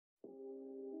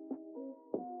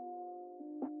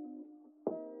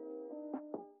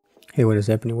Hey, what is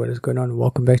happening? What is going on?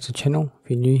 Welcome back to the channel.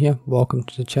 If you're new here, welcome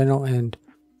to the channel, and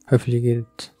hopefully you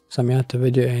get something out of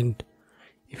the video, and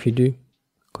if you do,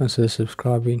 consider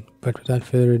subscribing. But without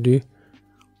further ado,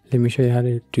 let me show you how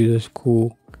to do this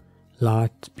cool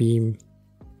light beam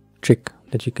trick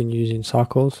that you can use in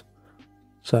cycles.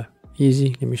 So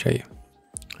easy, let me show you.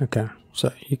 Okay,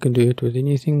 so you can do it with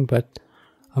anything, but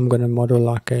I'm going to model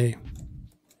like a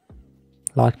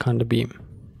light kind of beam.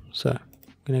 So I'm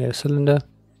going to get a cylinder,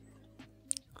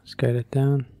 scale it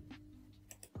down,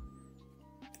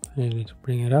 and let's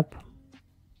bring it up,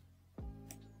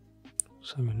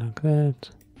 something like that.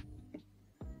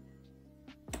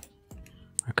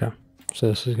 Okay, so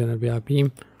this is going to be our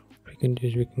beam. What we can do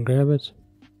is we can grab it,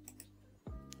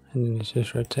 and then let's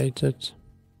just rotate it.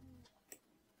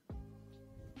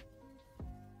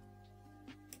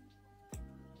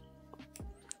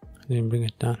 And then bring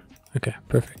it down. Okay,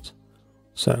 perfect.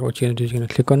 So what you're going to do is you're going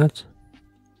to click on it,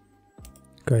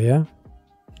 go here,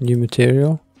 new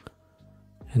material,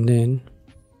 and then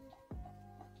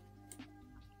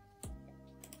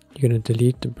you're going to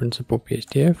delete the principal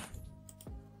PSDF,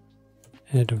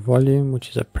 add a volume, which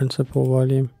is a principal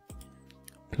volume,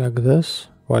 plug this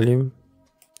volume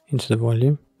into the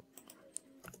volume,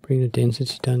 bring the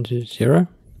density down to 0,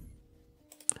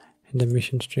 and the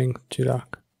emission strength to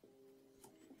like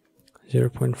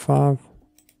 0.5,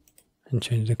 and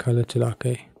change the color to like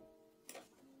a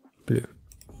blue.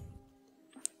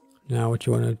 Now what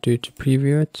you want to do to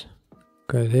preview it,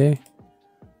 go there,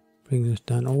 bring this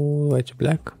down all the way to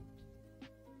black,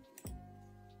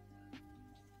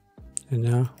 and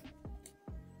now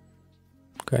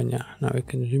okay, now we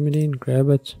can zoom it in, grab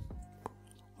it,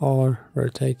 or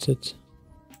rotate it,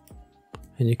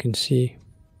 and you can see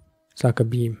it's like a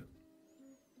beam.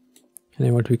 And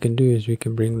then what we can do is we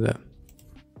can bring the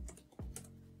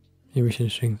emission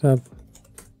strength up,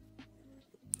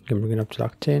 you can bring it up to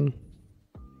like 10,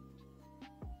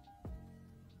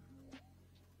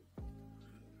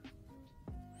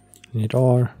 and hit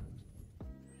R,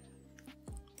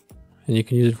 and you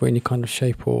can use it for any kind of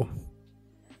shape or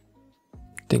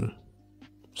thing.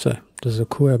 So this is a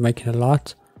cool way of making a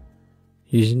light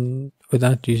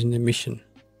without using the emission.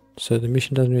 So the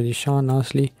emission doesn't really shine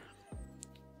nicely,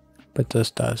 but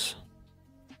this does.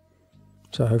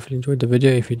 So hopefully you enjoyed the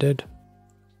video. If you did,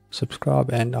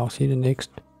 subscribe, and I'll see you in the next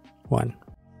one.